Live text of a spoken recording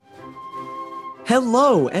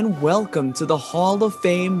Hello and welcome to the Hall of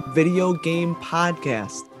Fame Video Game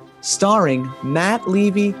Podcast, starring Matt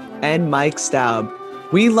Levy and Mike Staub.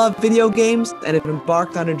 We love video games and have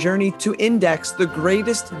embarked on a journey to index the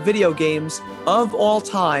greatest video games of all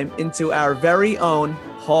time into our very own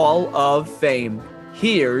Hall of Fame.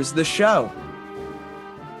 Here's the show.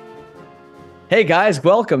 Hey guys,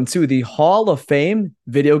 welcome to the Hall of Fame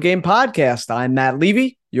Video Game Podcast. I'm Matt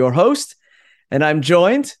Levy, your host, and I'm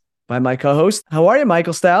joined by my co-host. How are you,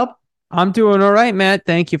 Michael Staub? I'm doing all right, Matt.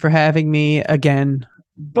 Thank you for having me again.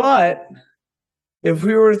 But if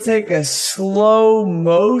we were to take a slow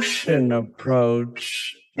motion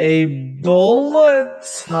approach, a bullet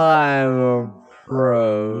time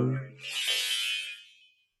approach,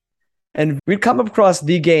 and we'd come across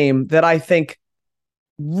the game that I think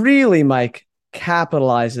really, Mike,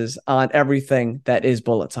 capitalizes on everything that is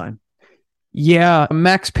bullet time. Yeah,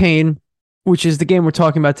 Max Payne, which is the game we're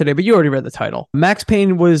talking about today, but you already read the title. Max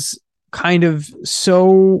Payne was kind of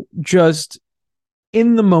so just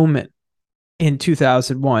in the moment in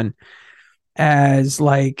 2001 as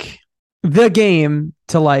like the game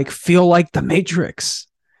to like feel like the Matrix.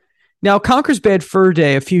 Now, Conker's Bad Fur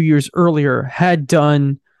Day a few years earlier had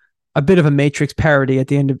done a bit of a Matrix parody at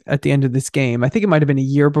the end of this game. I think it might have been a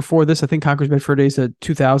year before this. I think Conker's Bad Fur Day is a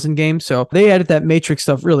 2000 game, so they added that Matrix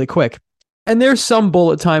stuff really quick. And there's some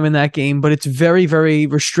bullet time in that game, but it's very, very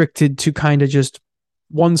restricted to kind of just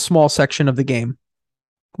one small section of the game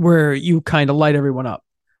where you kind of light everyone up.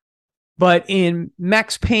 But in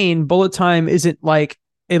Max Payne, bullet time isn't like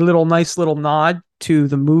a nice little nod to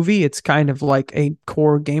the movie. It's kind of like a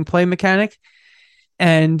core gameplay mechanic.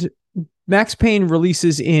 And Max Payne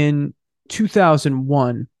releases in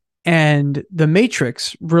 2001 and The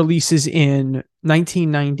Matrix releases in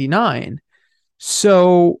 1999.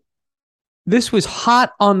 So this was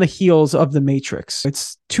hot on the heels of The Matrix.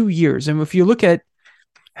 It's 2 years. And if you look at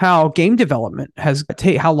how game development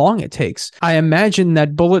how long it takes, I imagine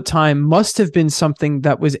that bullet time must have been something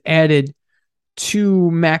that was added to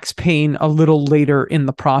Max Payne a little later in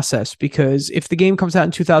the process, because if the game comes out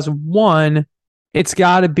in 2001, it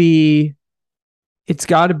had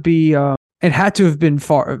to have been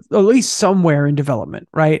far, at least somewhere in development,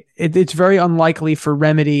 right? It's very unlikely for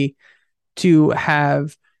Remedy to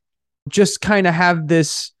have just kind of have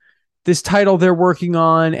this title they're working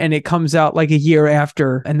on and it comes out like a year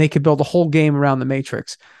after and they could build a whole game around the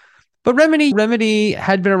Matrix. But Remedy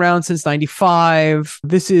had been around since 95.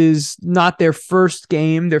 This is not their first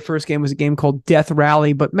game. Their first game was a game called Death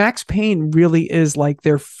Rally, but Max Payne really is like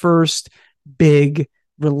their first big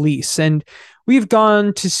release. And we've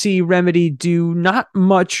gone to see Remedy do not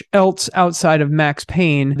much else outside of Max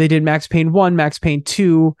Payne. They did Max Payne 1, Max Payne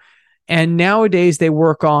 2, and nowadays they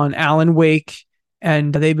work on Alan Wake,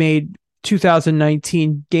 and they made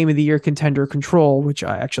 2019 Game of the Year contender Control, which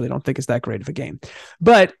I actually don't think is that great of a game.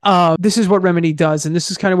 But this is what Remedy does, and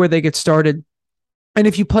this is kind of where they get started. And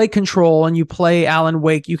if you play Control and you play Alan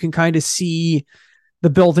Wake, you can kind of see the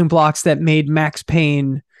building blocks that made Max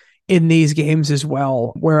Payne in these games as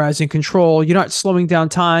well. Whereas in Control, you're not slowing down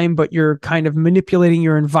time, but you're kind of manipulating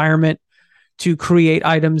your environment to create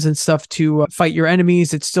items and stuff to fight your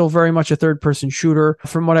enemies. It's still very much a third-person shooter.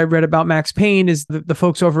 From what I read about Max Payne is the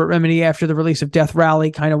folks over at Remedy, after the release of Death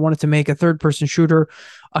Rally, kind of wanted to make a third-person shooter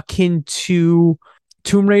akin to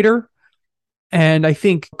Tomb Raider. And I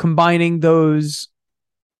think combining those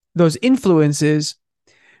influences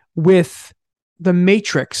with the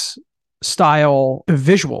Matrix style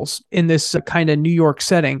visuals in this kind of New York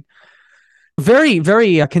setting, very,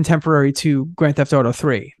 very contemporary to Grand Theft Auto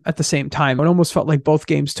 3 at the same time. It almost felt like both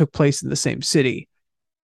games took place in the same city.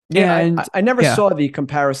 Yeah, and I never saw the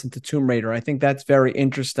comparison to Tomb Raider. I think that's very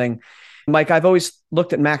interesting. Mike, I've always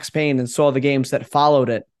looked at Max Payne and saw the games that followed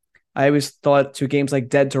it. I always thought to games like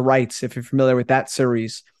Dead to Rights, if you're familiar with that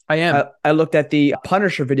series. I am. I looked at the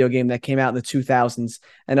Punisher video game that came out in the 2000s,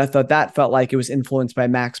 and I thought that felt like it was influenced by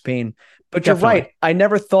Max Payne. But Definitely. You're right. I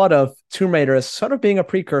never thought of Tomb Raider as sort of being a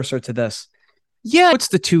precursor to this. Yeah, it's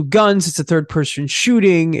the two guns. It's a third-person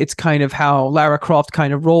shooting. It's kind of how Lara Croft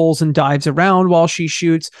kind of rolls and dives around while she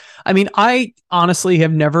shoots. I mean, I honestly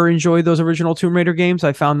have never enjoyed those original Tomb Raider games.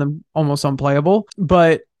 I found them almost unplayable,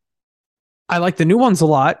 but I like the new ones a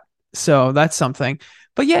lot, so that's something.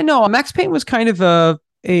 But yeah, no, Max Payne was kind of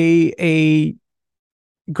a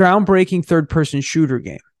groundbreaking third-person shooter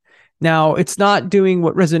game. Now, it's not doing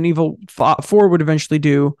what Resident Evil 4 would eventually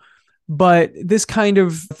do, but this kind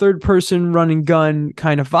of third-person run and gun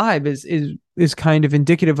kind of vibe is kind of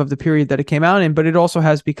indicative of the period that it came out in, but it also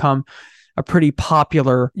has become a pretty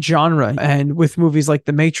popular genre. And with movies like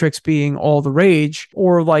The Matrix being all the rage,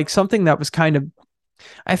 or like something that was kind of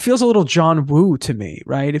It feels a little John Woo to me,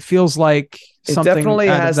 right? It feels like It something definitely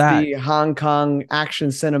out of has that. the Hong Kong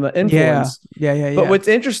action cinema Yeah, influence. yeah. But what's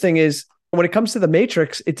interesting is when it comes to the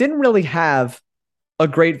Matrix, it didn't really have a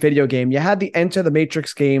great video game. You had the Enter the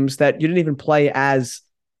Matrix games that you didn't even play as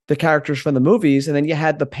the characters from the movies, and then you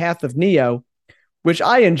had the Path of Neo, which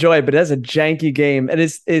I enjoy, but it has a janky game. And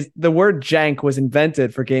is the word jank was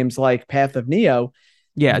invented for games like Path of Neo.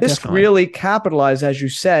 Yeah, This definitely. really capitalized, as you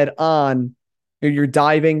said, on you're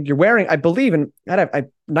diving. You're wearing, I believe, and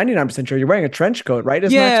I'm 99% sure you're wearing a trench coat, right?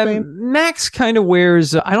 As Max Yeah, Payne? Max kind of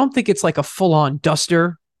wears, I don't think it's like a full on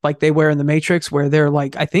duster like they wear in the Matrix, where they're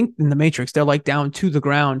like, I think in the Matrix, they're like down to the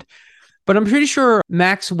ground. But I'm pretty sure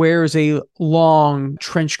Max wears a long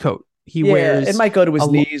trench coat. He Yeah, it wears might go to his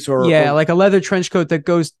a, knees or like a leather trench coat that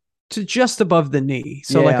goes to just above the knee.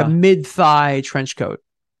 So like a yeah. mid thigh trench coat.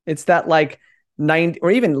 It's that like 90 or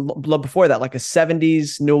even before that, like a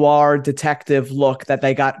 70s noir detective look that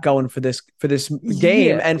they got going for this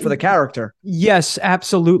game Yeah. and for the character. Yes,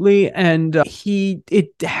 absolutely. And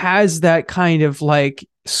it has that kind of like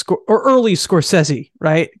or early Scorsese,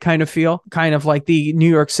 right? Kind of feel, kind of like the New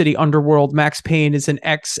York City underworld. Max Payne is an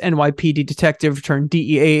ex NYPD detective turned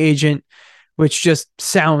DEA agent, which just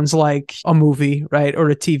sounds like a movie, right? Or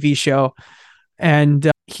a TV show.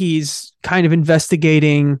 And he's kind of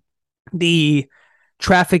investigating the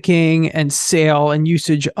trafficking and sale and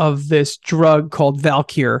usage of this drug called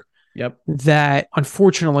Valkyr. Yep. That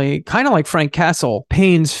unfortunately, kind of like Frank Castle,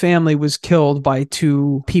 Payne's family was killed by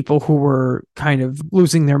two people who were kind of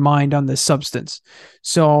losing their mind on this substance.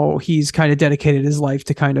 So he's kind of dedicated his life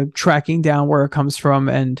to kind of tracking down where it comes from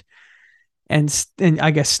and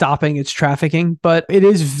I guess stopping its trafficking. But it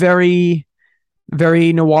is very,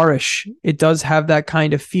 very noirish. It does have that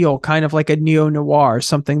kind of feel, kind of like a neo-noir,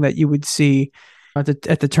 something that you would see at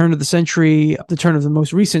the turn of the century, the turn of the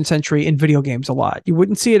most recent century in video games a lot. You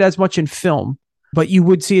wouldn't see it as much in film, but you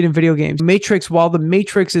would see it in video games. Matrix, while the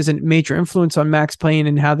Matrix is a major influence on Max Payne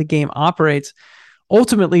and how the game operates,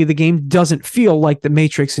 ultimately the game doesn't feel like the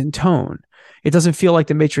Matrix in tone. It doesn't feel like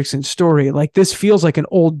the Matrix in story. Like this feels like an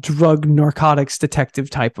old drug narcotics detective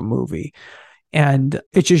type of movie. And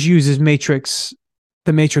it just uses the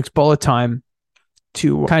Matrix bullet time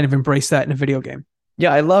to kind of embrace that in a video game.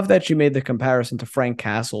 Yeah, I love that you made the comparison to Frank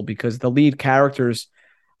Castle because the lead characters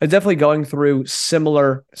are definitely going through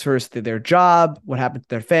similar sort of their job, what happened to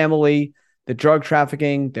their family, the drug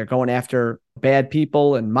trafficking. They're going after bad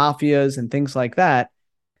people and mafias and things like that.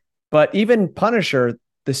 But even Punisher,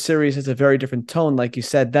 the series has a very different tone, like you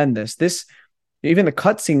said, than this. Even the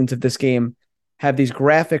cutscenes of this game have these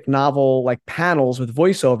graphic novel like panels with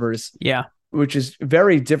voiceovers. Yeah. Which is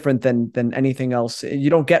very different than anything else. You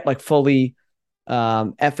don't get like fully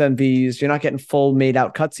FMVs. You're not getting full made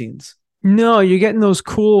out cutscenes. No, you're getting those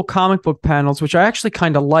cool comic book panels, which I actually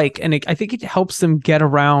kind of like. And I think it helps them get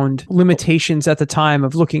around limitations at the time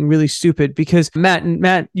of looking really stupid because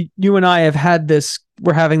Matt, you and I have had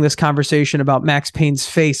we're having this conversation about Max Payne's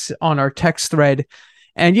face on our text thread.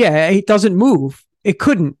 And yeah, it doesn't move. It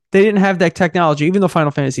couldn't. They didn't have that technology, even though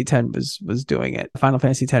Final Fantasy X was doing it. Final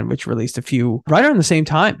Fantasy X, which released a few right around the same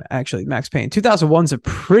time, actually, Max Payne. 2001's a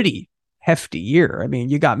pretty hefty year. I mean,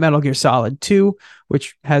 you got Metal Gear Solid 2,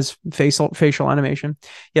 which has facial animation.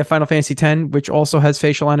 You have Final Fantasy X, which also has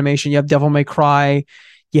facial animation. You have Devil May Cry.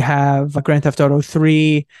 You have Grand Theft Auto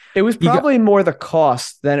 3. It was probably more the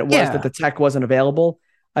cost than it was that the tech wasn't available.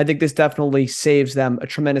 I think this definitely saves them a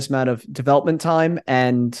tremendous amount of development time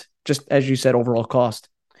and just, as you said, overall cost.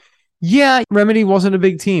 Yeah, Remedy wasn't a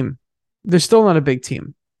big team. They're still not a big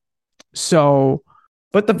team. So,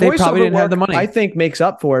 but the they probably didn't have the money. I think makes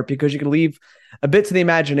up for it because you can leave a bit to the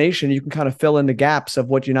imagination. You can kind of fill in the gaps of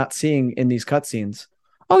what you're not seeing in these cutscenes.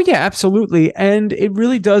 Oh yeah, absolutely. And it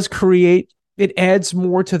really does it adds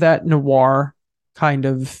more to that noir kind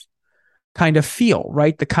of feel,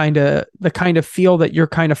 right? The kind of feel that you're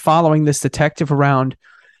kind of following this detective around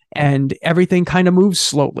and everything kind of moves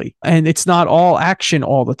slowly. And it's not all action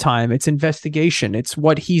all the time. It's investigation. It's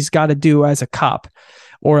what he's got to do as a cop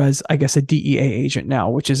or as, I guess, a DEA agent now,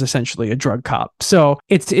 which is essentially a drug cop. So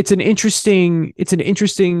it's an interesting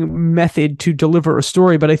method to deliver a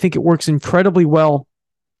story, but I think it works incredibly well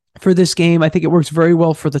for this game. I think it works very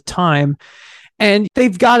well for the time. And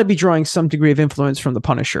they've got to be drawing some degree of influence from the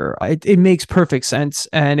Punisher. It makes perfect sense.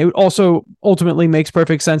 And it also ultimately makes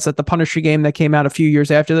perfect sense that the Punisher game that came out a few years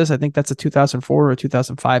after this, I think that's a 2004 or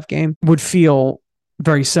 2005 game, would feel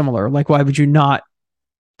very similar. Like, why would you not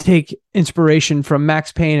take inspiration from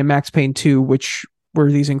Max Payne and Max Payne 2, which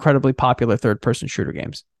were these incredibly popular third-person shooter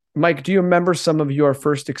games? Mike, do you remember some of your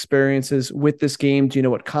first experiences with this game? Do you know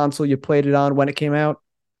what console you played it on when it came out?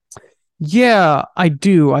 Yeah, I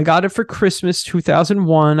do. I got it for Christmas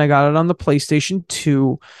 2001. I got it on the PlayStation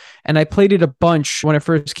 2 and I played it a bunch when it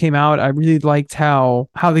first came out. I really liked how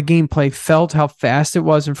the gameplay felt, how fast it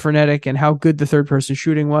was and frenetic, and how good the third person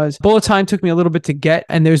shooting was. Bullet time took me a little bit to get,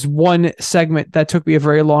 and there's one segment that took me a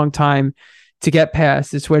very long time to get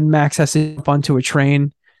past. It's when Max has to jump onto a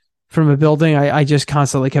train from a building. I just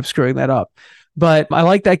constantly kept screwing that up. But I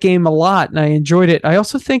like that game a lot and I enjoyed it. I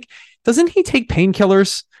also think, doesn't he take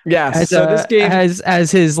painkillers? Yes. So this game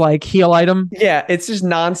as his like heal item. Yeah, it's just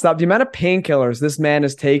nonstop. The amount of painkillers this man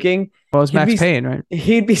is taking. Well, it's Max Payne, right?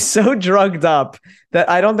 He'd be so drugged up that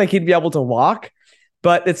I don't think he'd be able to walk.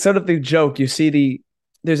 But it's sort of the joke. You see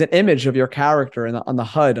there's an image of your character on the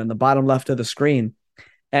HUD on the bottom left of the screen.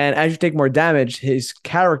 And as you take more damage, his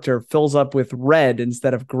character fills up with red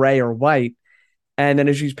instead of gray or white. And then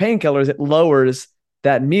as you use painkillers, it lowers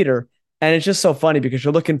that meter. And it's just so funny because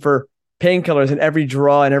you're looking for painkillers in every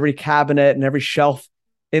drawer and every cabinet and every shelf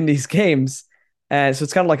in these games. And so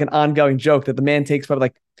it's kind of like an ongoing joke that the man takes probably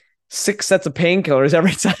like 6 sets of painkillers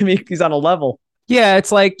every time he's on a level. Yeah,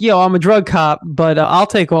 it's like, I'm a drug cop, but I'll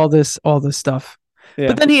take all this stuff. Yeah.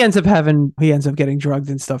 But then he ends up getting drugged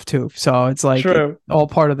and stuff too. So it's like all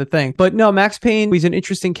part of the thing. But no, Max Payne, he's an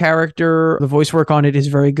interesting character. The voice work on it is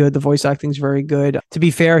very good. The voice acting is very good. To be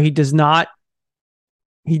fair, he does not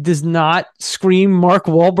scream Mark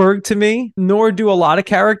Wahlberg to me, nor do a lot of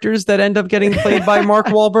characters that end up getting played by Mark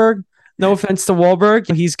Wahlberg. No offense to Wahlberg.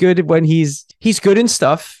 He's good when he's good in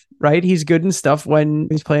stuff, right? He's good in stuff when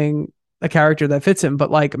he's playing a character that fits him.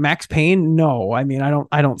 But like Max Payne, no. I mean,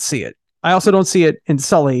 I don't see it. I also don't see it in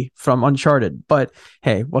Sully from Uncharted, but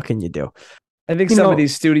hey, what can you do? I think some of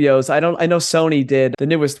these studios, I know Sony did the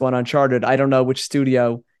newest one, Uncharted. I don't know which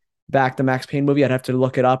studio backed the Max Payne movie. I'd have to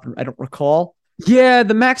look it up. I don't recall. Yeah,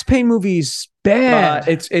 the Max Payne movie's bad.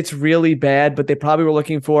 It's really bad, but they probably were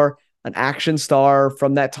looking for an action star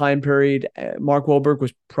from that time period. Mark Wahlberg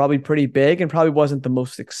was probably pretty big and probably wasn't the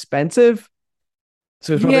most expensive.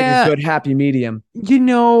 So it's probably like a good happy medium.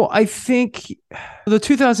 I think the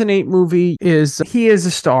 2008 movie he is a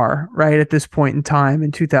star, right, at this point in time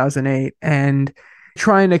in 2008 and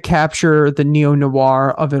trying to capture the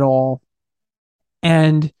neo-noir of it all.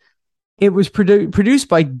 And it was produced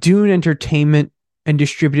by Dune Entertainment and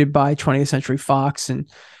distributed by 20th Century Fox. And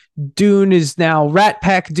Dune is now Rat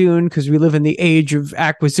Pack Dune because we live in the age of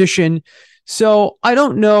acquisition. So I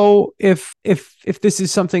don't know if this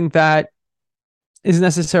is something that is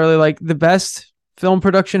necessarily like the best film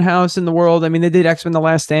production house in the world. I mean, they did X-Men: The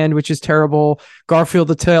Last Stand, which is terrible. Garfield: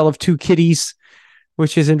 The Tale of Two Kitties,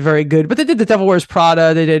 which isn't very good. But they did The Devil Wears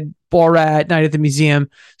Prada. They did Borat, Night at the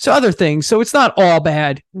Museum. So other things. So it's not all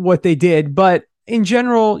bad what they did. But in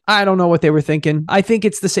general, I don't know what they were thinking. I think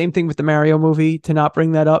it's the same thing with the Mario movie, to not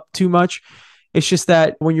bring that up too much. It's just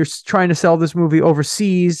that when you're trying to sell this movie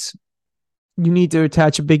overseas, you need to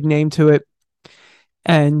attach a big name to it.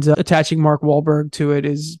 And attaching Mark Wahlberg to it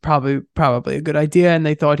is probably a good idea. And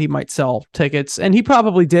they thought he might sell tickets. And he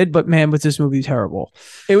probably did. But man, was this movie terrible.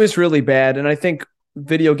 It was really bad. And I think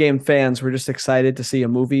video game fans were just excited to see a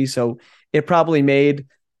movie. So it probably made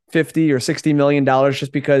 $50 or $60 million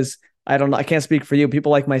just because, I don't know, I can't speak for you.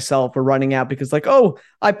 People like myself were running out because like, oh,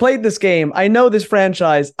 I played this game. I know this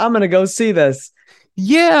franchise. I'm going to go see this.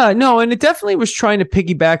 Yeah, no, and it definitely was trying to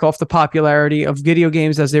piggyback off the popularity of video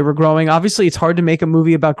games as they were growing. Obviously, it's hard to make a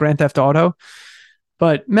movie about Grand Theft Auto,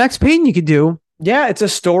 but Max Payne you could do. Yeah, it's a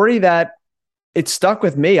story that it stuck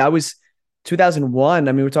with me. I was 2001.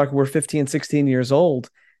 I mean, we're 15, 16 years old.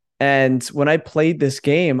 And when I played this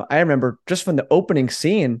game, I remember just from the opening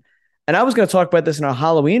scene, and I was going to talk about this in our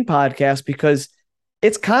Halloween podcast because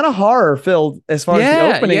it's kind of horror filled as far as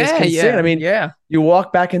the opening is concerned. I mean, you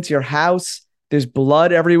walk back into your house. There's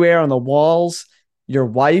blood everywhere on the walls. Your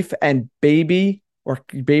wife and baby or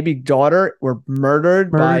baby daughter were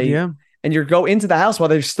murdered and you go into the house while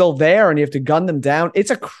they're still there and you have to gun them down. It's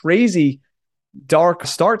a crazy dark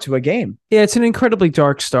start to a game. Yeah, it's an incredibly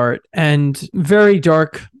dark start and very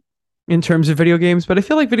dark in terms of video games. But I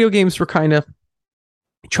feel like video games were kind of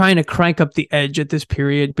trying to crank up the edge at this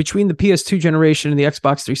period between the PS2 generation and the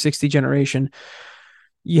Xbox 360 generation.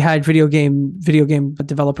 You had video game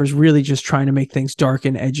developers really just trying to make things dark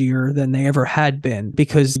and edgier than they ever had been,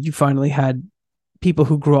 because you finally had people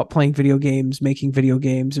who grew up playing video games, making video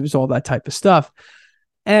games. It was all that type of stuff.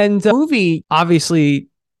 And the movie obviously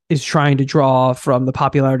is trying to draw from the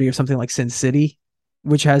popularity of something like Sin City,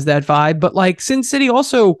 which has that vibe. But like Sin City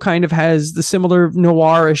also kind of has the similar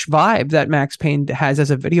noirish vibe that Max Payne has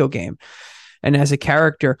as a video game and as a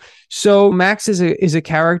character. So Max is a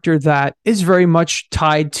character that is very much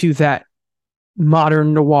tied to that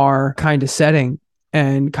modern noir kind of setting.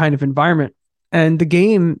 and kind of environment. And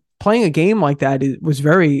playing a game like that, it was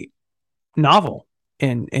very novel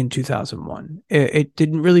in 2001. It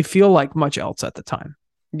didn't really feel like much else at the time.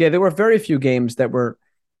 Yeah, there were very few games that were,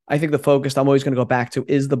 I think the focus I'm always going to go back to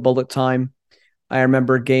is the bullet time. I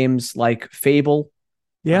remember games like Fable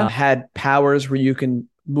had powers where you can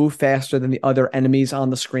move faster than the other enemies on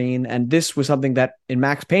the screen. And this was something that in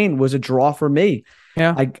Max Payne was a draw for me.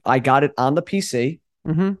 Yeah. I got it on the PC.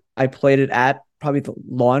 Mm-hmm. I played it at probably the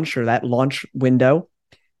launch or that launch window.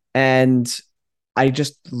 And I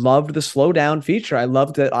just loved the slowdown feature. I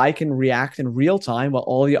loved that I can react in real time while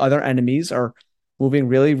all the other enemies are moving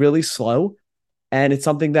really, really slow. And it's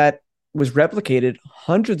something that was replicated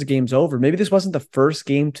hundreds of games over. Maybe this wasn't the first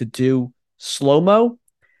game to do slow-mo,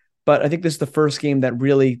 but I think this is the first game that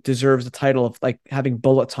really deserves the title of like having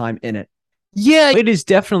bullet time in it. Yeah, it is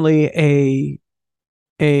definitely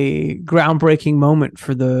a groundbreaking moment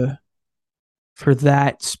for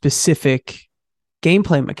that specific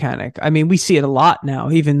gameplay mechanic. I mean, we see it a lot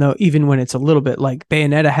now, even when it's a little bit like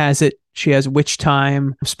Bayonetta has it. She has Witch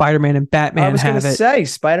Time. Spider-Man and Batman have it. I was going to say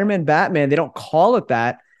Spider-Man, Batman, they don't call it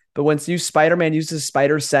that, but once Spider-Man uses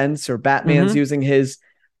Spider Sense or Batman's using his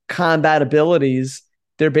combat abilities,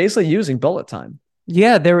 they're basically using bullet time.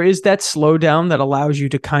 Yeah, there is that slowdown that allows you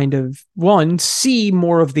to kind of, one, see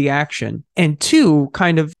more of the action, and two,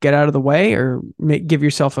 kind of get out of the way or give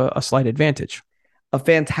yourself a slight advantage. A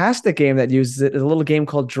fantastic game that uses it is a little game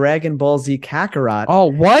called Dragon Ball Z Kakarot. Oh,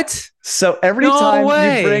 what? So every time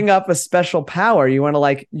you bring up a special power, you want to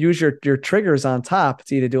like use your triggers on top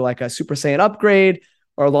to either do like a Super Saiyan upgrade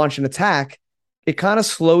or launch an attack. It kind of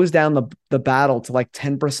slows down the battle to like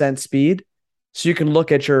 10% speed. So you can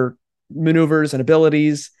look at your maneuvers and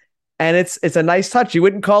abilities. And it's a nice touch. You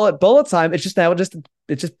wouldn't call it bullet time. It's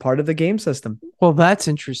just part of the game system. Well, that's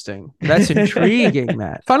interesting. That's intriguing,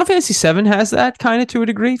 Matt. Final Fantasy VII has that kind of to a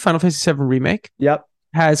degree. Final Fantasy VII Remake. Yep.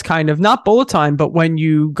 Has kind of not bullet time, but when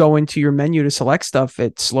you go into your menu to select stuff,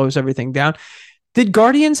 it slows everything down. Did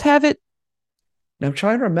Guardians have it? I'm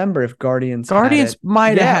trying to remember if Guardians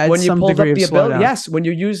might have had when you some pulled degree up the of ability. slowdown. Yes, when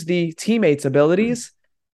you use the teammates' abilities,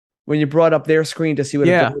 when you brought up their screen to see what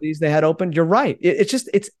abilities they had opened, you're right.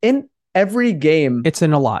 It's in every game. It's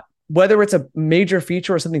in a lot. Whether it's a major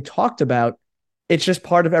feature or something talked about, it's just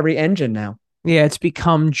part of every engine now. Yeah, it's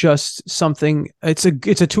become just something. It's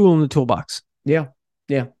a tool in the toolbox. Yeah.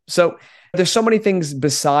 So there's so many things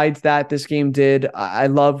besides that this game did. I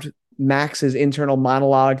loved Max's internal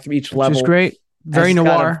monologue through each level. Which is great. Very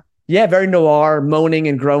noir. Very noir, moaning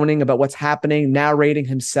and groaning about what's happening, narrating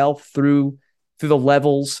himself through the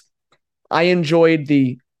levels. I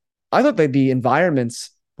thought that the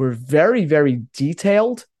environments were very, very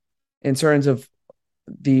detailed in terms of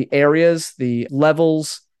the areas, the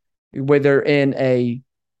levels, whether on a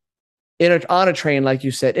train, like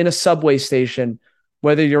you said, in a subway station,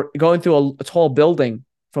 whether you're going through a tall building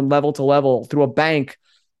from level to level, through a bank.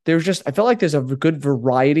 I felt like there's a good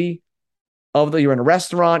variety you're in a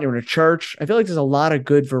restaurant, you're in a church. I feel like there's a lot of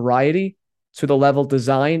good variety to the level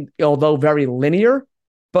design, although very linear,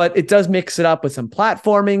 but it does mix it up with some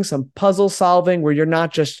platforming, some puzzle solving where you're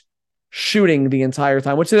not just shooting the entire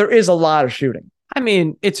time, which there is a lot of shooting. I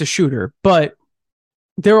mean, it's a shooter, but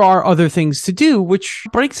there are other things to do, which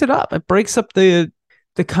breaks it up. It breaks up the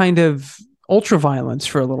kind of ultra violence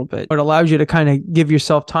for a little bit. It allows you to kind of give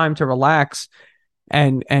yourself time to relax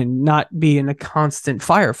and not be in a constant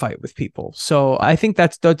firefight with people. So I think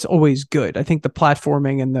that's always good. I think the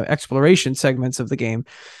platforming and the exploration segments of the game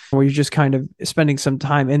where you're just kind of spending some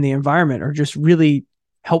time in the environment are just really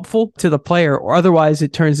helpful to the player, or otherwise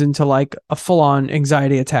it turns into like a full-on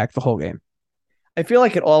anxiety attack the whole game. I feel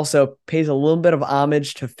like it also pays a little bit of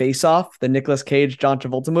homage to Face Off, the Nicolas Cage, John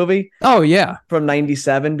Travolta movie. Oh, yeah. From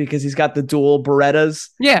 97, because he's got the dual Berettas.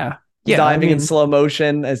 Yeah. Diving in slow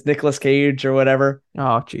motion as Nicolas Cage or whatever.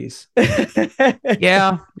 Oh, geez.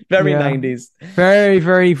 Yeah. Very 90s. Very,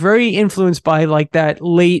 very, very influenced by like that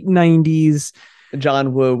late 90s.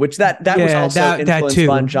 John Woo, which that was also influenced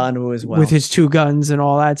on John Woo as well. With his two guns and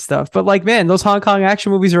all that stuff. But like, man, those Hong Kong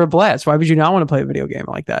action movies are a blast. Why would you not want to play a video game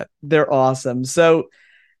like that? They're awesome. So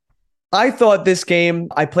I thought this game,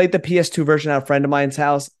 I played the PS2 version at a friend of mine's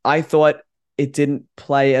house. I thought it didn't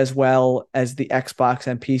play as well as the Xbox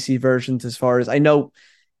and PC versions, as far as I know.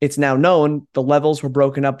 It's now known the levels were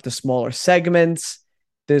broken up to smaller segments.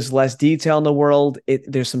 There's less detail in the world.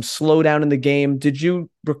 There's some slowdown in the game. Did you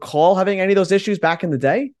recall having any of those issues back in the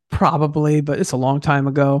day? Probably, but it's a long time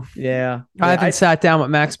ago. Yeah. I haven't sat down with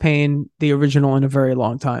Max Payne, the original, in a very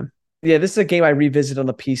long time. Yeah, this is a game I revisited on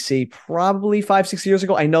the PC probably 5-6 years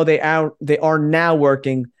ago. I know they are now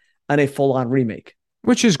working on a full-on remake.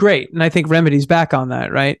 which is great. And I think Remedy's back on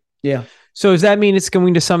that, right? Yeah. So does that mean it's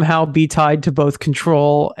going to somehow be tied to both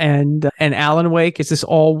Control and Alan Wake? Is this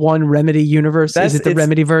all one Remedy universe? Is it the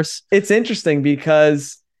Remedyverse? It's interesting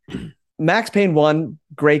because Max Payne 1,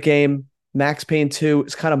 great game. Max Payne 2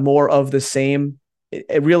 is kind of more of the same.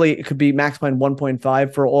 It could be Max Payne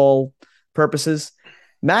 1.5 for all purposes.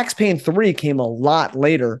 Max Payne 3 came a lot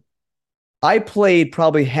later. I played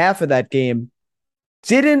probably half of that game.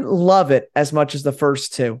 Didn't love it as much as the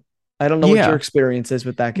first two. I don't know what your experience is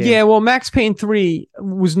with that game. Yeah, well, Max Payne 3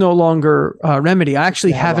 was no longer Remedy. I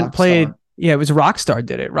actually haven't played. Yeah, it was Rockstar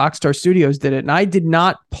did it. Rockstar Studios did it. And I did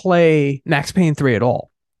not play Max Payne 3 at all.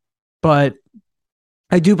 But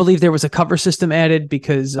I do believe there was a cover system added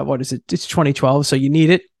because, what is it? It's 2012, so you need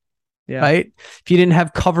it. Yeah. Right? If you didn't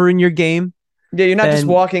have cover in your game. Yeah, you're not just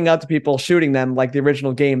walking up to people shooting them like the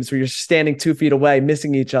original games where you're standing 2 feet away,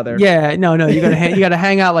 missing each other. Yeah, no, you gotta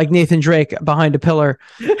hang out like Nathan Drake behind a pillar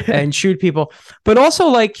and shoot people. But also,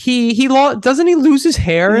 like doesn't he lose his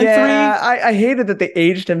hair in 3? I hated that they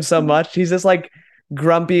aged him so much. He's this like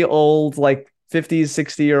grumpy old like 50s,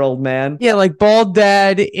 60-year-old man. Yeah, like bald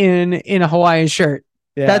dad in a Hawaiian shirt.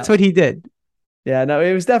 Yeah, that's what he did. Yeah, no,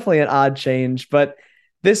 it was definitely an odd change. But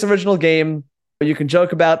this original game, you can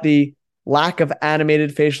joke about the lack of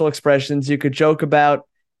animated facial expressions. You could joke about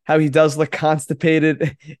how he does look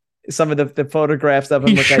constipated. Some of the photographs of him.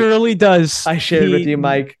 He surely does. I shared with you,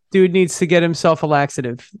 Mike. Dude needs to get himself a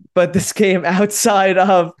laxative. But this game, outside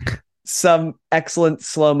of some excellent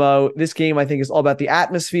slow-mo, this game I think is all about the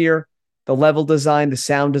atmosphere, the level design, the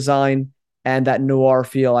sound design, and that noir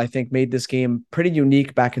feel. I think made this game pretty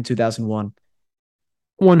unique back in 2001.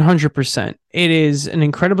 100%. It is an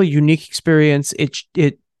incredibly unique experience.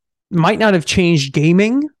 It might not have changed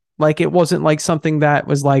gaming. Like it wasn't like something that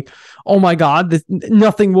was like, oh my God,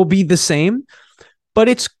 nothing will be the same. But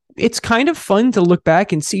it's kind of fun to look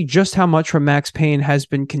back and see just how much from Max Payne has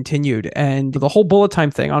been continued. And the whole bullet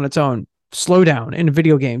time thing on its own, slow down in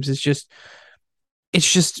video games is just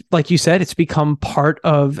like you said, it's become part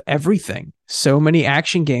of everything. So many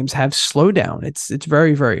action games have slowdown. It's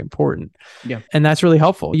very, very important. Yeah. And that's really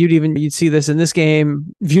helpful. You'd see this in this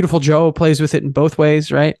game. Beautiful Joe plays with it in both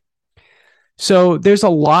ways, right? So there's a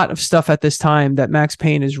lot of stuff at this time that Max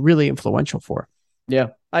Payne is really influential for. Yeah,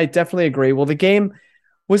 I definitely agree. Well, the game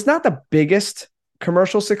was not the biggest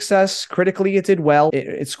commercial success. Critically, it did well.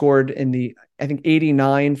 It scored in the, I think,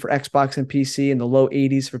 89 for Xbox and PC and the low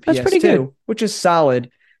 80s for PS2, which is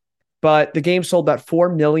solid. But the game sold about 4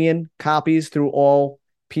 million copies through all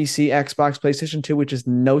PC, Xbox, PlayStation 2, which is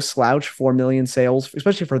no slouch, 4 million sales,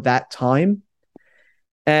 especially for that time.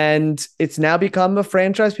 And it's now become a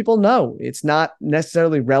franchise people know. It's not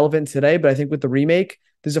necessarily relevant today, but I think with the remake,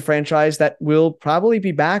 there's a franchise that will probably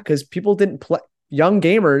be back because people didn't play. Young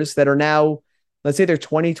gamers that are now, let's say they're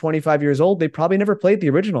 20, 25 years old, they probably never played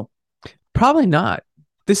the original. Probably not.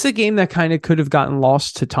 This is a game that kind of could have gotten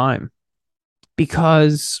lost to time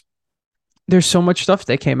because there's so much stuff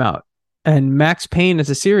that came out. And Max Payne as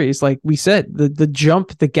a series, like we said,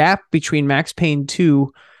 the gap between Max Payne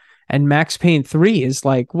 2 and Max Payne 3 is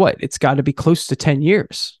like, what? It's got to be close to 10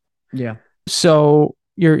 years. Yeah. So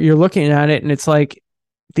you're looking at it and it's like,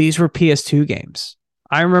 these were PS2 games.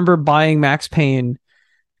 I remember buying Max Payne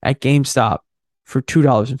at GameStop for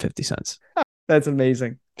 $2.50. That's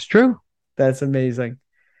amazing. It's true. That's amazing.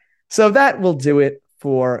 So that will do it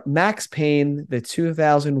for Max Payne, the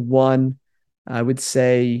 2001, I would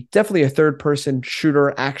say definitely a third-person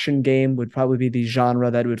shooter action game would probably be the genre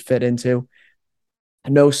that it would fit into.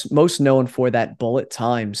 Most known for that bullet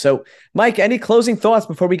time. So, Mike, any closing thoughts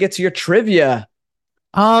before we get to your trivia?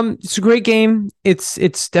 It's a great game.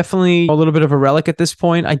 It's definitely a little bit of a relic at this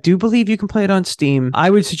point. I do believe you can play it on Steam. I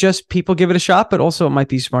would suggest people give it a shot, but also it might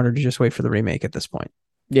be smarter to just wait for the remake at this point.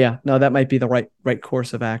 Yeah, no, that might be the right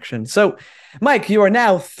course of action. So, Mike, you are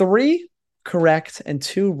now 3 correct and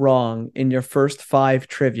 2 wrong in your first 5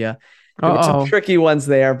 trivia. Some tricky ones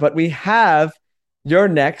there, but we have your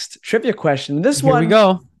next trivia question. This one, here we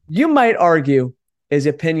go. You might argue is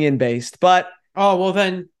opinion based, but well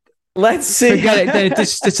then let's see. Forget it.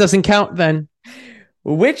 This doesn't count then.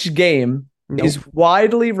 Which game is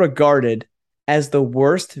widely regarded as the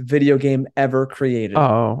worst video game ever created?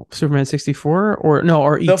 Oh, Superman 64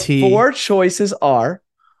 or ET? The 4 choices are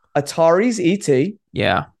Atari's ET.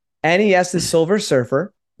 Yeah. NES's Silver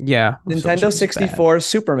Surfer. Yeah. Nintendo 64's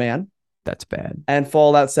Superman. That's bad. And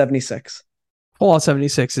Fallout 76. Fallout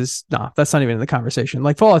 76 is that's not even in the conversation.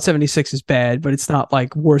 Like Fallout 76 is bad, but it's not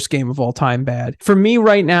like worst game of all time bad. For me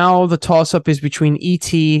right now, the toss up is between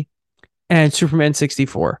ET and Superman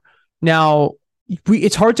 64. Now,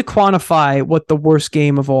 it's hard to quantify what the worst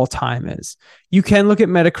game of all time is. You can look at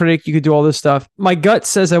Metacritic, you could do all this stuff. My gut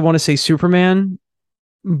says I want to say Superman,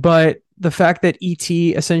 but the fact that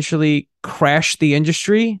E.T. essentially crashed the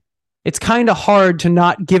industry, it's kind of hard to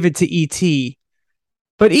not give it to E.T.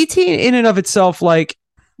 But E.T. in and of itself, like,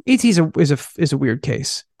 E.T. is a weird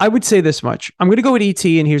case. I would say this much. I'm going to go with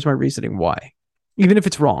E.T., and here's my reasoning why. Even if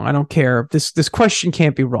it's wrong, I don't care. This question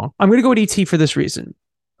can't be wrong. I'm going to go with E.T. for this reason.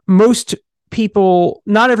 Most people,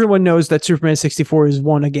 not everyone knows that Superman 64 has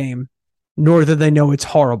won a game, nor do they know it's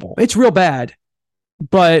horrible. It's real bad,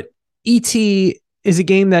 but E.T. is a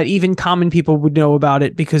game that even common people would know about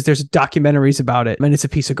it because there's documentaries about it, and it's a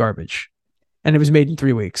piece of garbage. And it was made in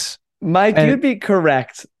 3 weeks. Mike, you'd be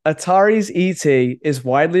correct. Atari's E.T. is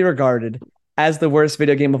widely regarded as the worst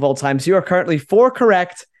video game of all time. So you are currently 4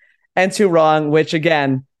 correct and 2 wrong, which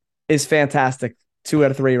again is fantastic. 2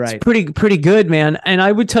 out of 3 right. It's pretty good, man. And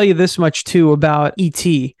I would tell you this much too about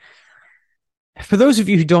E.T. For those of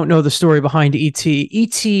you who don't know the story behind E.T.,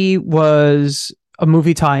 E.T. was a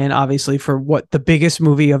movie tie-in, obviously, for what the biggest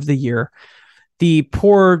movie of the year. The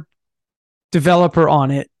poor developer on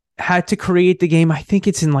it had to create the game. I think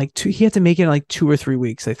it's in like he had to make it in like 2 or 3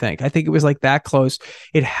 weeks. I think it was like that close.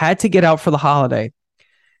 It had to get out for the holiday.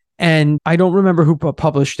 And I don't remember who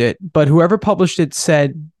published it, but whoever published it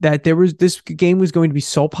said that this game was going to be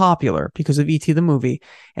so popular because of E.T. the movie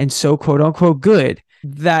and so quote unquote good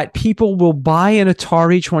that people will buy an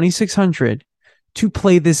Atari 2600 to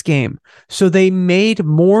play this game. So they made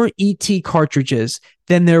more E.T. cartridges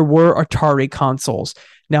than there were Atari consoles.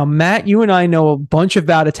 Now, Matt, you and I know a bunch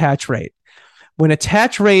about attach rate. When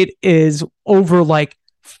attach rate is over like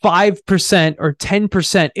 5% or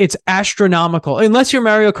 10%, it's astronomical. Unless you're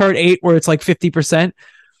Mario Kart 8 where it's like 50%.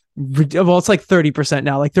 Well, it's like 30%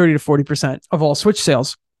 now, like 30 to 40% of all Switch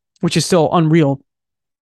sales, which is still unreal.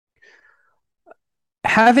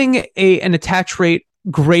 Having an attach rate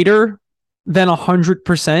greater than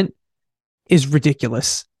 100% is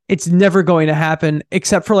ridiculous. It's never going to happen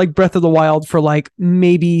except for like Breath of the Wild for like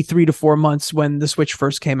maybe 3 to 4 months when the Switch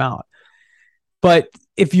first came out. But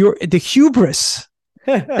if you're the hubris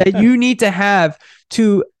that you need to have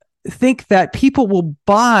to think that people will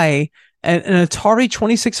buy an Atari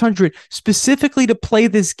 2600 specifically to play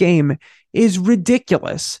this game is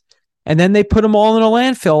ridiculous. And then they put them all in a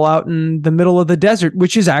landfill out in the middle of the desert,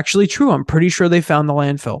 which is actually true. I'm pretty sure they found the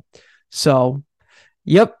landfill. So,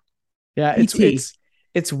 yep. Yeah,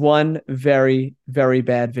 it's one very, very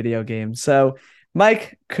bad video game. So,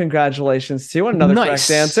 Mike, congratulations to you on another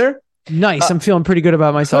correct answer. Nice. I'm feeling pretty good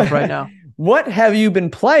about myself right now. What have you been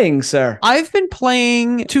playing, sir? I've been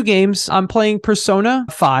playing 2 games. I'm playing Persona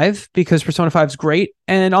 5 because Persona 5 is great.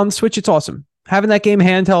 And on the Switch, it's awesome. Having that game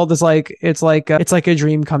handheld is like, it's like a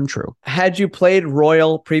dream come true. Had you played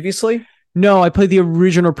Royal previously? No, I played the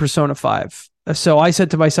original Persona 5. So I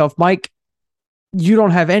said to myself, Mike, you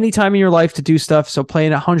don't have any time in your life to do stuff. So play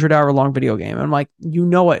an 100-hour long video game. And I'm like, you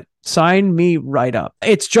know it. Sign me right up.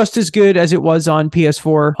 It's just as good as it was on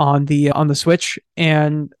PS4 on the Switch.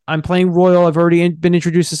 And I'm playing Royal. I've already been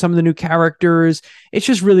introduced to some of the new characters. It's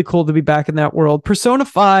just really cool to be back in that world. Persona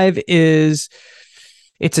 5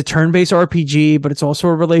 it's a turn-based RPG, but it's also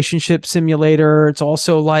a relationship simulator. It's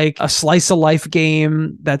also like a slice of life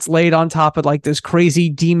game that's laid on top of like this crazy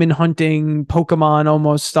demon hunting Pokemon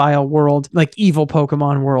almost style world, like evil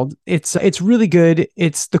Pokemon world. It's really good.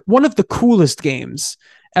 It's one of the coolest games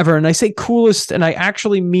ever. And I say coolest, and I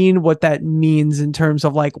actually mean what that means in terms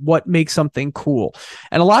of like what makes something cool.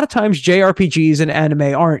 And a lot of times JRPGs and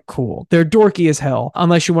anime aren't cool. They're dorky as hell,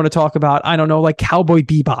 unless you want to talk about, I don't know, like Cowboy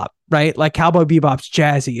Bebop, right? Like Cowboy Bebop's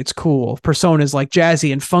jazzy. It's cool. Persona's like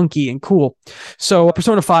jazzy and funky and cool. So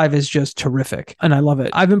Persona 5 is just terrific and I love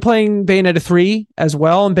it. I've been playing Bayonetta 3 as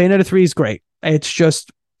well, and Bayonetta 3 is great. It's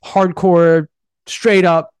just hardcore, straight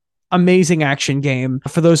up, amazing action game.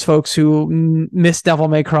 For those folks who miss Devil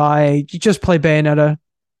May Cry, you just play Bayonetta.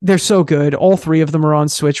 They're so good. All 3 of them are on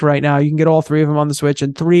Switch right now. You can get all 3 of them on the Switch,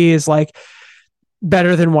 and 3 is like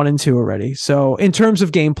better than 1 and 2 already. So in terms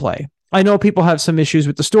of gameplay, I know people have some issues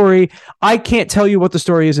with the story. I can't tell you what the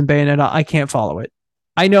story is in Bayonetta. I can't follow it.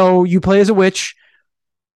 I know you play as a witch.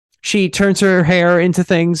 She turns her hair into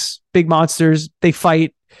things, big monsters. They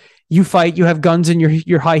fight. You fight, you have guns in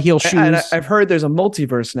your high heel shoes. And I've heard there's a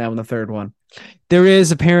multiverse now in the 3rd one. There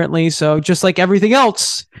is, apparently. So just like everything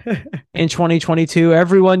else in 2022,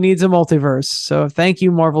 everyone needs a multiverse. So thank you,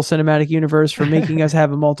 Marvel Cinematic Universe, for making us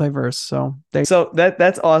have a multiverse. So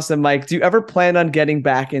that's awesome, Mike. Do you ever plan on getting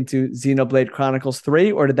back into Xenoblade Chronicles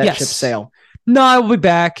 3, or did that ship sail? No, I will be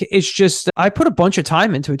back. It's just I put a bunch of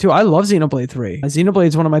time into it too. I love Xenoblade 3. Xenoblade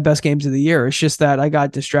is one of my best games of the year. It's just that I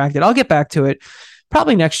got distracted. I'll get back to it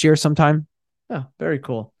probably next year sometime. Oh, very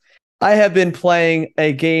cool. I have been playing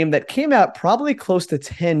a game that came out probably close to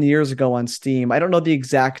 10 years ago on Steam. I don't know the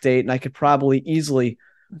exact date, and I could probably easily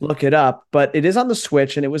look it up, but it is on the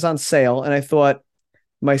Switch and it was on sale. And I thought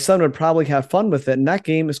my son would probably have fun with it. And that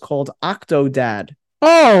game is called Octodad.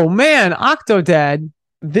 Oh man, Octodad.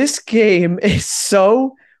 This game is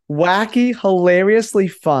so wacky, hilariously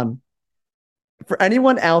fun. For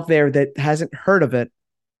anyone out there that hasn't heard of it,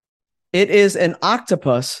 it is an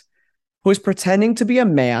octopus who is pretending to be a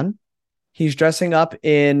man. He's dressing up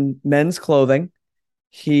in men's clothing.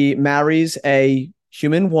 He marries a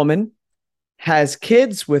human woman, has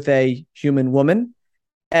kids with a human woman,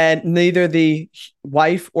 and neither the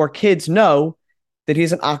wife or kids know that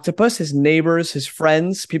he's an octopus. His neighbors, his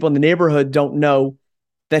friends, people in the neighborhood don't know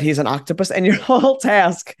that he's an octopus. And your whole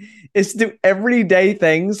task is to do everyday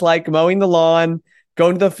things like mowing the lawn,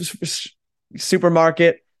 going to the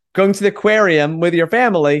supermarket, going to the aquarium with your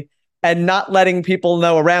family, and not letting people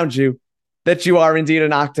know around you that you are indeed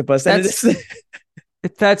an octopus. And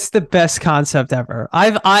That's the best concept ever.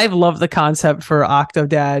 I've loved the concept for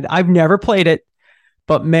Octodad. I've never played it,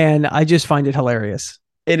 but man, I just find it hilarious.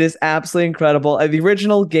 It is absolutely incredible. The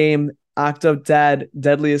original game, Octodad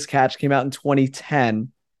Deadliest Catch, came out in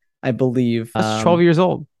 2010, I believe. That's 12 years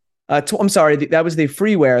old. I'm sorry, that was the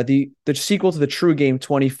freeware, the sequel to the true game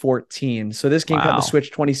 2014. So this game got the Switch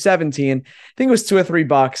 2017. I think it was $2 or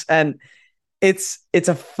 $3, and it's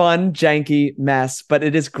a fun, janky mess, but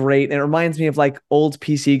it is great. And it reminds me of like old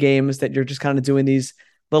PC games that you're just kind of doing these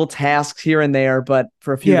little tasks here and there, but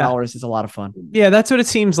for a few hours, it's a lot of fun. Yeah, that's what it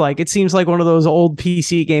seems like. It seems like one of those old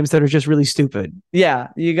PC games that are just really stupid. Yeah,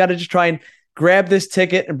 you got to just try and grab this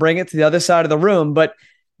ticket and bring it to the other side of the room, but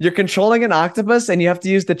you're controlling an octopus and you have to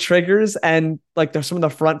use the triggers and like there's some of the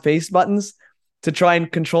front face buttons to try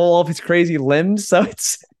and control all of his crazy limbs. So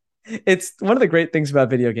it's one of the great things about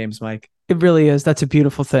video games, Mike. It really is. That's a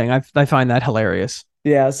beautiful thing. I find that hilarious.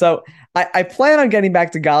 Yeah, so I plan on getting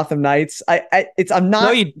back to Gotham Knights. I'm not.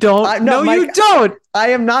 No, you don't. No, Mike, you don't. I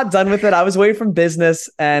am not done with it. I was away from business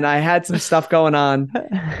and I had some stuff going on,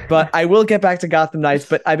 but I will get back to Gotham Knights.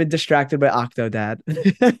 But I've been distracted by Octodad.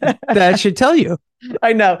 That should tell you.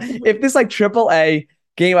 I know. If this like AAA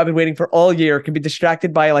game I've been waiting for all year can be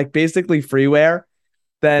distracted by like basically freeware,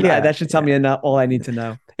 then that should tell me all I need to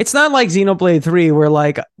know. It's not like Xenoblade 3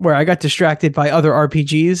 where I got distracted by other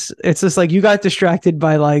RPGs. It's just like you got distracted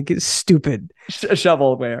by like stupid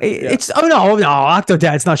shovelware. It's no,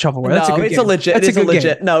 Octodad. It's not shovelware. That's a good game.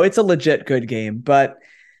 It's a legit good game, but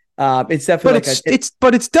it's definitely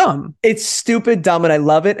it's dumb. It's stupid, dumb, and I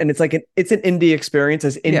love it. And it's like it's an indie experience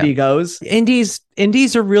as indie goes.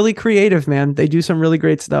 Indies are really creative, man. They do some really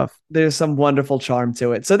great stuff. There's some wonderful charm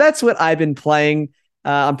to it. So that's what I've been playing.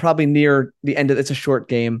 I'm probably near the end of it's a short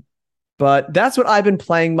game, but that's what I've been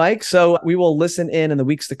playing, Mike. So we will listen in the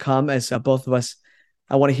weeks to come as both of us.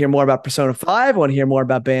 I want to hear more about Persona 5. I want to hear more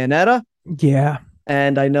about Bayonetta. Yeah.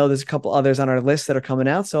 And I know there's a couple others on our list that are coming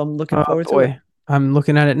out. So I'm looking forward to it. I'm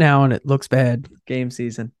looking at it now and it looks bad. Game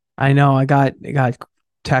season. I know. I got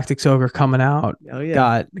Tactics Ogre coming out. Oh yeah.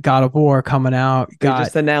 Got God of War coming out. They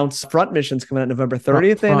just announced Front Mission's coming out November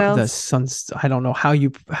 30th. They announced. I don't know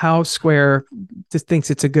how Square just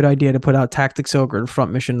thinks it's a good idea to put out Tactics Ogre and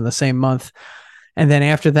Front Mission in the same month. And then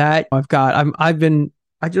after that,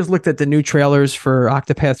 I just looked at the new trailers for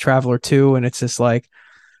Octopath Traveler 2 and it's just like,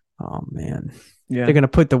 oh man. Yeah. They're going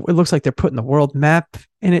to it looks like they're putting the world map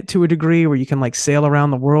in it to a degree where you can like sail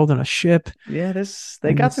around the world in a ship. Yeah,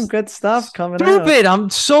 they got some good stuff coming out. Stupid. I'm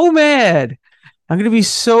so mad. I'm going to be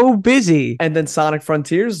so busy. And then Sonic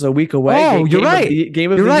Frontiers is a week away. Oh, you're right.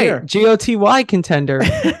 Game of the year. GOTY contender.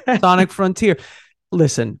 Sonic Frontier.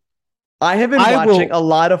 Listen. I have been watching a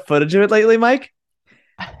lot of footage of it lately, Mike.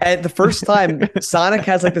 And the first time Sonic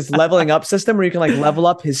has like this leveling up system where you can like level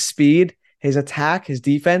up his speed, his attack, his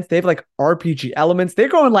defense. They have like RPG elements. They're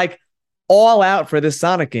going like all out for this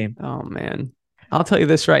Sonic game. Oh man. I'll tell you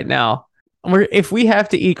this right now. If we have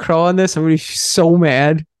to eat crow on this, I'm going to be so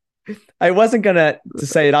mad. I wasn't going to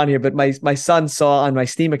say it on here, but my son saw on my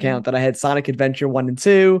Steam account that I had Sonic Adventure 1 and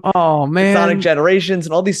 2. Oh man. Sonic Generations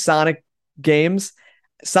and all these Sonic games.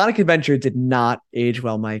 Sonic Adventure did not age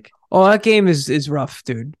well, Mike. Oh, that game is rough,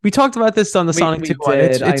 dude. We talked about this on the Sonic 2 one.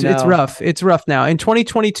 It's rough. It's rough now. In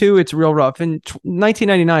 2022, it's real rough. In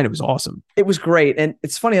 1999, it was awesome. It was great. And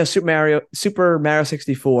it's funny how Super Mario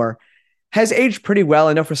 64 has aged pretty well.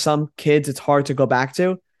 I know for some kids, it's hard to go back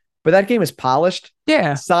to. but that game is polished.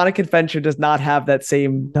 Yeah. Sonic Adventure does not have that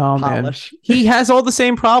same polish. Man. He has all the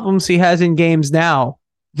same problems he has in games now.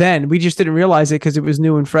 Then we just didn't realize it because it was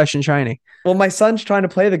new and fresh and shiny. Well, my son's trying to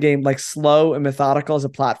play the game like slow and methodical as a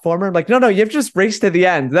platformer. I'm like, no, you have to just race to the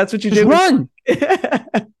end. That's what you do. Run.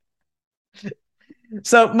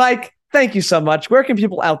 So, Mike, thank you so much. Where can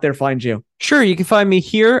people out there find you? Sure, you can find me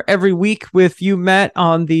here every week with you, Matt,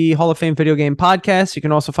 on the Hall of Fame Video Game Podcast. You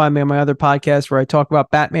can also find me on my other podcast where I talk about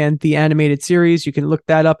Batman, the animated series. You can look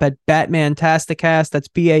that up at Batman-tasticast. That's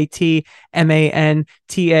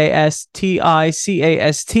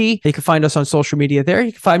BATMANTASTICAST. You can find us on social media there.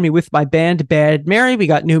 You can find me with my band, Bad Mary. We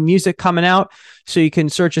got new music coming out, so you can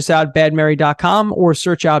search us out, badmary.com, or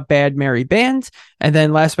search out Bad Mary Band. And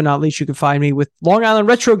then last but not least, you can find me with Long Island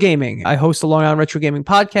Retro Gaming. I host the Long Island Retro Gaming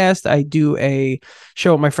Podcast. I do a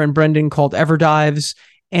show with my friend Brendan called Everdives,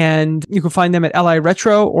 and you can find them at LI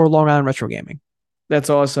Retro or Long Island Retro Gaming. That's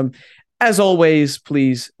awesome. As always,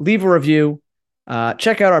 please leave a review.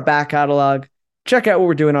 Check out our back catalog. Check out what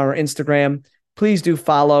we're doing on our Instagram. Please do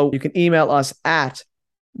follow. You can email us at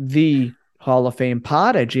the Hall of Fame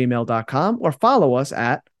Pod at gmail.com or follow us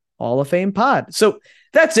at Hall of Fame Pod. So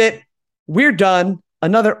that's it. We're done.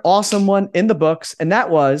 Another awesome one in the books. And that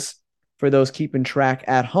was, for those keeping track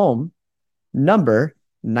at home, number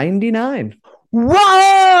 99.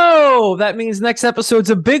 Whoa! That means next episode's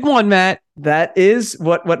a big one, Matt. That is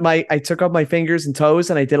what I took off my fingers and toes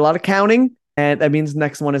and I did a lot of counting. And that means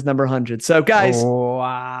next one is number 100. So, guys.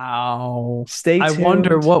 Wow. Stay tuned. I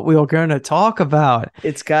wonder what we're going to talk about.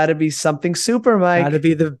 It's got to be something super, Mike. Got to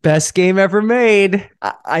be the best game ever made.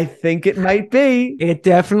 I think it might be. It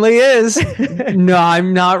definitely is. No,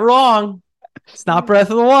 I'm not wrong. It's not Breath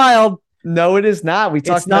of the Wild. No, it is not.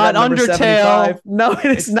 It's not Undertale. No,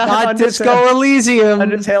 it is not Disco Elysium.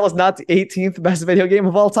 Undertale is not the 18th best video game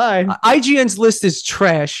of all time. IGN's list is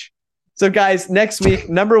trash. So, guys, next week,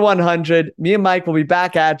 number 100, me and Mike will be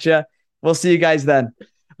back at you. We'll see you guys then.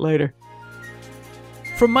 Later.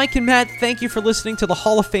 From Mike and Matt, thank you for listening to the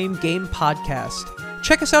Hall of Fame Game Podcast.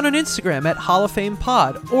 Check us out on Instagram at Hall of Fame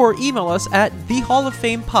Pod or email us at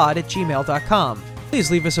thehalloffamepod@gmail.com.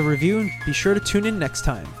 Please leave us a review and be sure to tune in next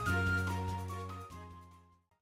time.